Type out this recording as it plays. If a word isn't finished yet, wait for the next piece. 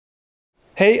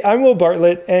Hey, I'm Will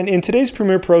Bartlett, and in today's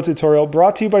Premiere Pro tutorial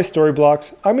brought to you by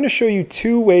Storyblocks, I'm going to show you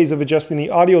two ways of adjusting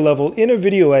the audio level in a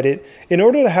video edit in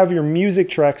order to have your music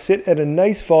track sit at a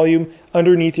nice volume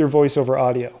underneath your voiceover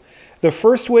audio. The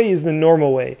first way is the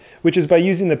normal way, which is by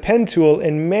using the pen tool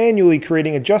and manually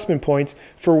creating adjustment points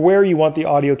for where you want the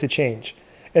audio to change.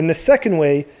 And the second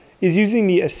way is using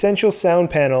the Essential Sound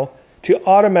panel to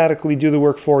automatically do the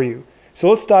work for you.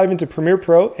 So let's dive into Premiere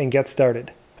Pro and get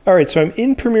started. Alright, so I'm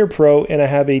in Premiere Pro and I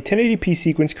have a 1080p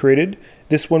sequence created.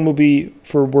 This one will be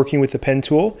for working with the pen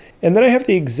tool. And then I have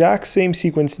the exact same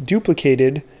sequence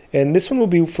duplicated, and this one will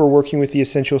be for working with the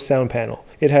Essential Sound panel.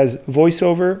 It has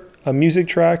voiceover, a music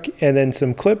track, and then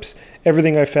some clips.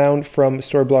 Everything I found from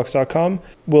Storyblocks.com.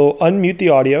 We'll unmute the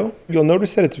audio. You'll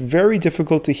notice that it's very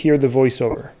difficult to hear the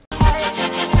voiceover.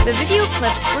 The video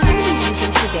clips we're going to be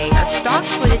using today are stock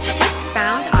footage clips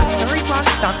found on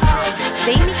Storyblocks.com.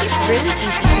 They make it really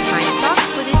easy to find stock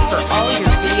footage for all your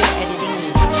video editing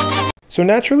needs. So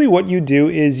naturally what you do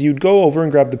is you'd go over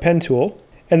and grab the pen tool,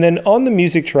 and then on the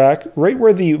music track, right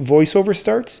where the voiceover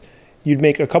starts, you'd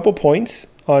make a couple points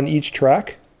on each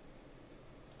track,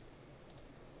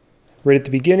 right at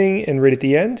the beginning and right at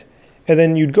the end, and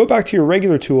then you'd go back to your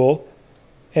regular tool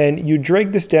and you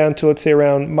drag this down to, let's say,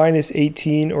 around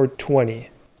 -18 or 20.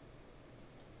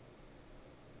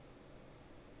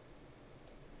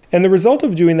 And the result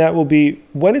of doing that will be,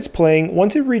 when it's playing,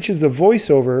 once it reaches the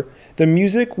voiceover, the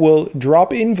music will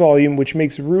drop in volume, which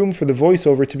makes room for the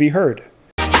voiceover to be heard.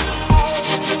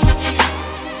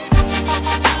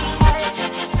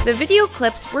 The video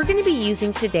clips we're going to be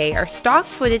using today are stock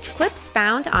footage clips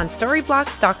found on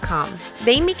Storyblocks.com.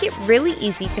 They make it really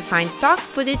easy to find stock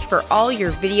footage for all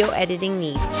your video editing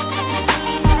needs.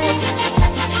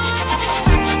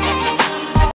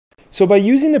 So by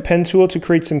using the pen tool to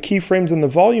create some keyframes on the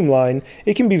volume line,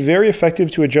 it can be very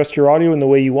effective to adjust your audio in the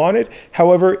way you want it.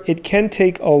 However, it can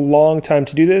take a long time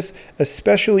to do this,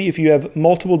 especially if you have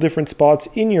multiple different spots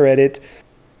in your edit.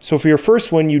 So for your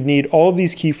first one, you'd need all of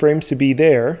these keyframes to be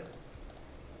there.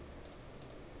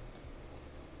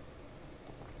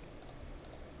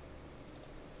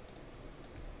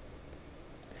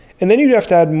 And then you'd have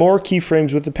to add more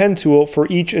keyframes with the pen tool for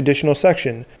each additional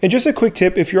section. And just a quick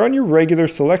tip, if you're on your regular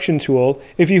selection tool,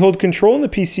 if you hold Control on the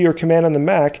PC or Command on the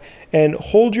Mac and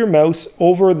hold your mouse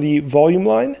over the volume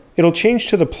line, it'll change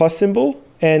to the plus symbol,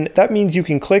 and that means you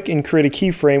can click and create a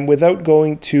keyframe without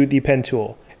going to the pen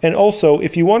tool. And also,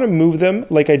 if you want to move them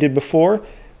like I did before,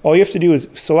 all you have to do is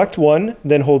select one,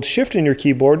 then hold Shift in your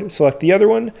keyboard, select the other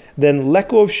one, then let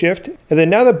go of Shift, and then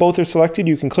now that both are selected,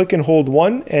 you can click and hold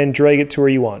one and drag it to where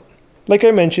you want. Like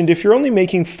I mentioned, if you're only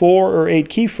making 4 or 8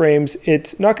 keyframes,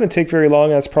 it's not going to take very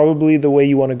long. That's probably the way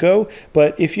you want to go.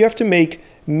 But if you have to make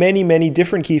many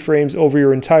different keyframes over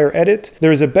your entire edit,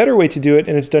 there is a better way to do it,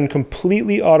 and it's done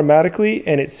completely automatically,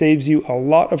 and it saves you a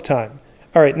lot of time.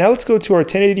 All right, now let's go to our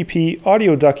 1080p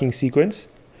audio ducking sequence.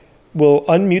 We'll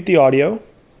unmute the audio.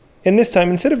 And this time,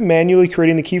 instead of manually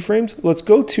creating the keyframes, let's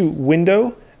go to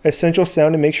Window, Essential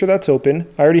Sound, and make sure that's open.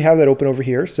 I already have that open over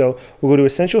here, so we'll go to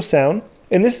Essential Sound.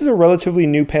 And this is a relatively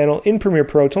new panel in Premiere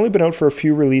Pro. It's only been out for a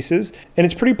few releases, and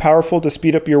it's pretty powerful to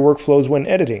speed up your workflows when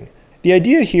editing. The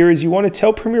idea here is you want to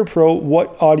tell Premiere Pro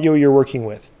what audio you're working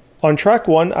with. On track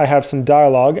 1, I have some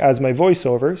dialogue as my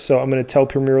voiceover, so I'm going to tell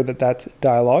Premiere that that's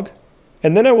dialogue.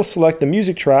 And then I will select the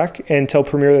music track and tell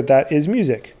Premiere that that is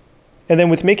music. And then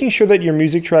with making sure that your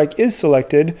music track is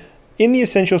selected, in the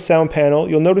Essential Sound panel,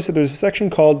 you'll notice that there's a section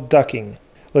called Ducking.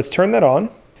 Let's turn that on,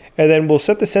 and then we'll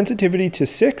set the sensitivity to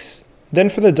 6. Then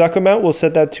for the duck amount, we'll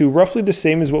set that to roughly the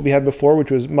same as what we had before,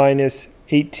 which was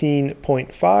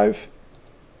 -18.5.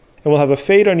 And we'll have a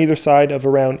fade on either side of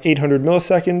around 800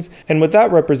 milliseconds. And what that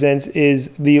represents is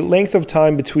the length of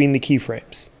time between the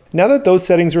keyframes. Now that those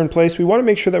settings are in place, we want to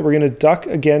make sure that we're going to duck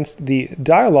against the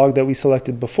dialogue that we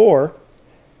selected before.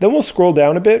 Then we'll scroll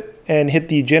down a bit and hit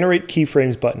the Generate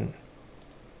Keyframes button.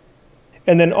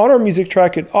 And then on our music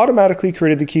track, it automatically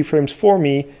created the keyframes for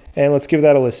me. And let's give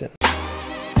that a listen.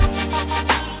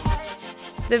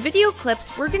 The video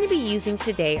clips we're going to be using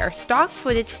today are stock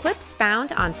footage clips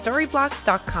found on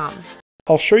Storyblocks.com.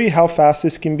 I'll show you how fast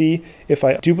this can be if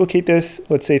I duplicate this,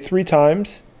 let's say 3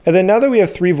 times. And then now that we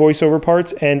have 3 voiceover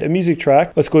parts and a music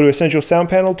track, let's go to Essential Sound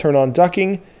panel, turn on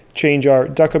ducking, change our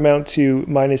duck amount to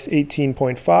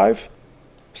 -18.5,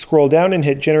 scroll down and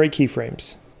hit Generate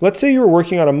Keyframes. Let's say you were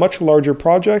working on a much larger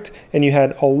project and you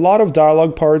had a lot of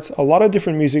dialogue parts, a lot of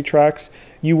different music tracks.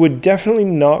 You would definitely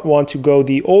not want to go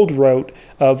the old route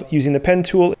of using the pen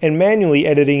tool and manually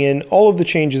editing in all of the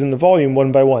changes in the volume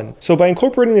one by one. So by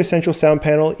incorporating the Essential Sound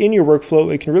panel in your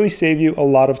workflow, it can really save you a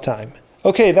lot of time.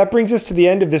 Okay, that brings us to the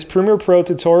end of this Premiere Pro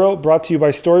tutorial brought to you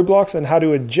by Storyblocks on how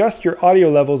to adjust your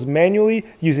audio levels manually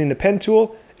using the pen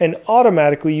tool and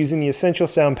automatically using the Essential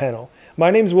Sound panel. My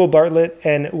name is Will Bartlett,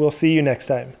 and we'll see you next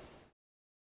time.